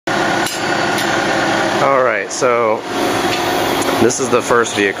Alright, so this is the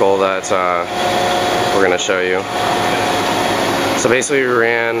first vehicle that we're going to show you. So basically we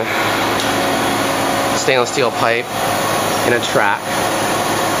ran stainless steel pipe in a track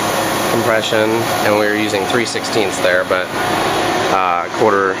compression, and we were using 3/16 there, but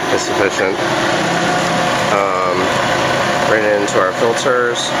quarter is sufficient. Ran it into our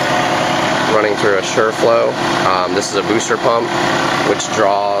filters, running through a SureFlow. This is a booster pump which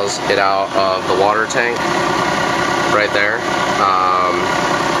draws it out of the water tank right there,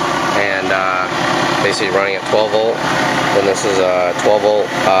 and basically running at 12 volt. Then this is a 12 volt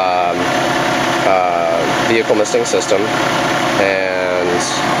vehicle misting system, and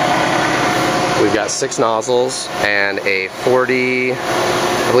we've got 6 nozzles and a 40,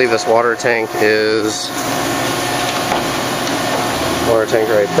 I believe this water tank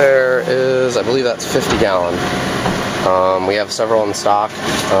right there is, I believe that's 50 gallon. We have several in stock,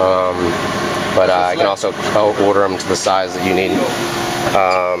 but I can also order them to the size that you need.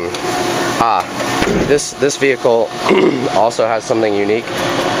 This vehicle also has something unique.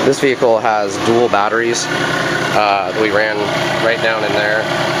 This vehicle has dual batteries that we ran right down in there.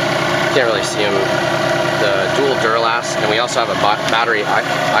 Can't really see them. The dual Duralast, and we also have a battery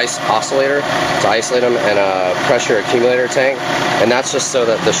ice oscillator to isolate them, and a pressure accumulator tank. And that's just so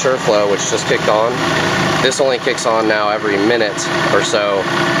that the SureFlow, which just kicked on, this only kicks on now every minute or so,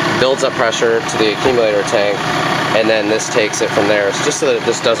 builds up pressure to the accumulator tank, and then this takes it from there. It's just so that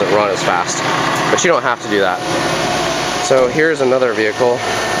this doesn't run as fast. But you don't have to do that. So here's another vehicle.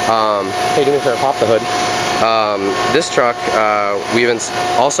 Hey, do me a favor, pop the hood. This truck,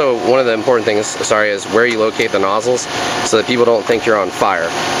 also one of the important things, is where you locate the nozzles, so that people don't think you're on fire.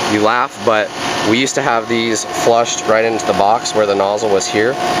 You laugh, but we used to have these flushed right into the box where the nozzle was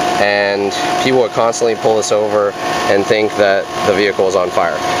here, and people would constantly pull this over and think that the vehicle was on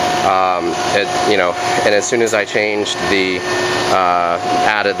fire. And as soon as I changed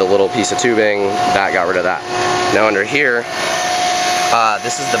added the little piece of tubing, that got rid of that. Now under here,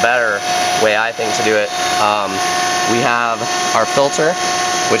 this is the better way, I think, to do it. We have our filter,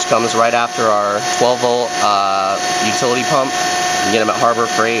 which comes right after our 12 volt utility pump. You can get them at Harbor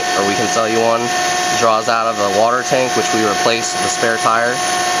Freight, or we can sell you one. Draws out of the water tank, which we replaced the spare tire.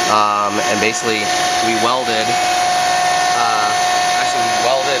 And basically, we welded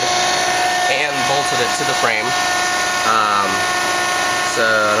and bolted it to the frame. So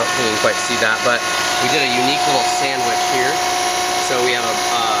I don't think you can quite see that, but we did a unique little sandwich here. So we have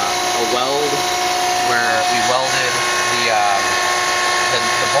a weld where we welded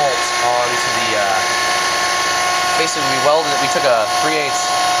the bolts onto basically we took a 3/8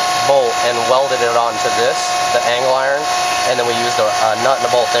 bolt and welded it onto the angle iron, and then we used a nut and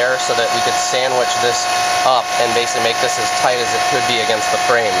a bolt there so that we could sandwich this up and basically make this as tight as it could be against the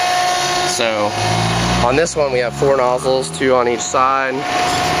frame. So on this one we have 4 nozzles, 2 on each side,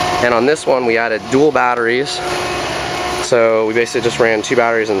 and on this one we added dual batteries. So we basically just ran 2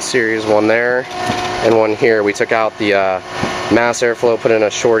 batteries in series, one there and one here. We took out the mass airflow, put in a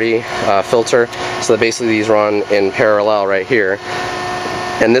shorty filter, so that basically these run in parallel right here.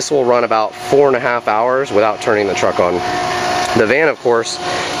 And this will run about 4.5 hours without turning the truck on. The van, of course,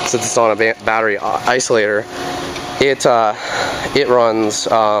 since it's on a battery isolator, it runs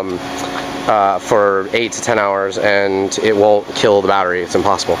for 8 to 10 hours, and it won't kill the battery. It's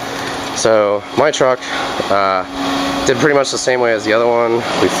impossible. So my truck did pretty much the same way as the other one.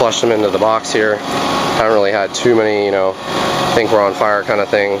 We flushed them into the box here. Haven't really had too many, think we're on fire kind of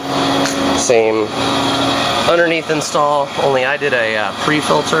thing. Same underneath install, only I did a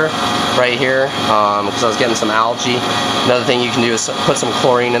pre-filter right here because I was getting some algae. Another thing you can do is put some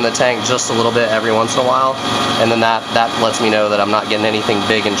chlorine in the tank just a little bit every once in a while, and then that lets me know that I'm not getting anything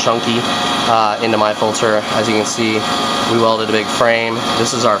big and chunky into my filter. As you can see, we welded a big frame.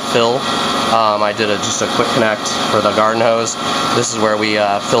 This is our fill. I did just a quick connect for the garden hose. This is where we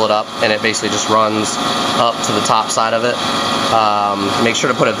fill it up, and it basically just runs up to the top side of it. Make sure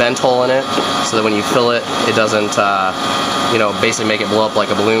to put a vent hole in it so that when you fill it, it doesn't, basically make it blow up like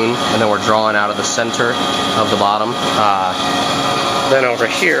a balloon. And then we're drawing out of the center of the bottom. Then over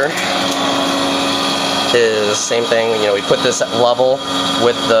here is the same thing. We put this at level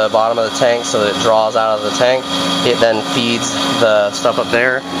with the bottom of the tank so that it draws out of the tank. It then feeds the stuff up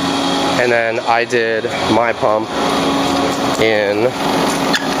there. And then I did my pump in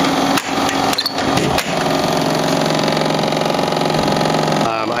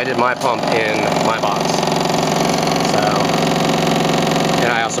my box. So,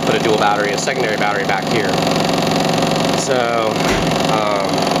 and I also put a dual battery, a secondary battery back here. So,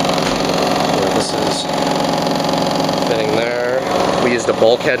 this is fitting there. We used a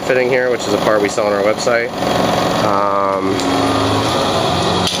bulkhead fitting here, which is a part we sell on our website.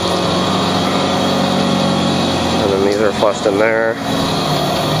 And then these are flushed in there.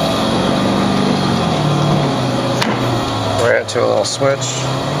 Ran it to a little switch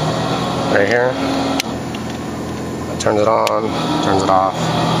right here. It turns it on, turns it off.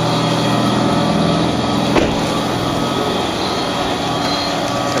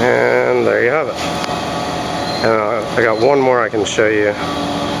 And there you have it. And I got one more I can show you.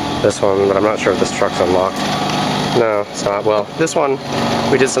 This one, but I'm not sure if this truck's unlocked. No, it's not. Well, this one,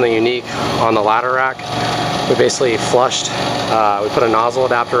 we did something unique on the ladder rack. We basically flushed, we put a nozzle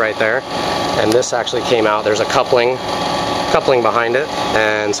adapter right there, and this actually came out. There's a coupling behind it,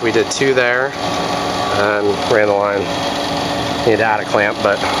 and so we did two there and ran the line. Need to add a clamp,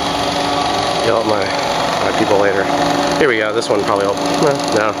 but I'll help my people later. Here we go. This one probably will.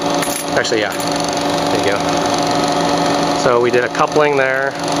 No, actually, yeah. There you go. So we did a coupling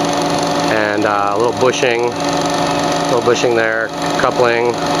there and a little bushing there,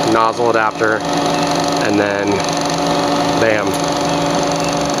 coupling, nozzle adapter, and then bam.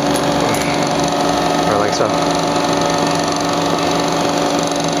 Or like so.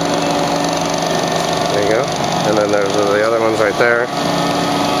 There you go. And then there's the other ones right there.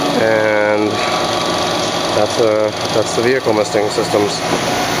 And that's the vehicle misting systems.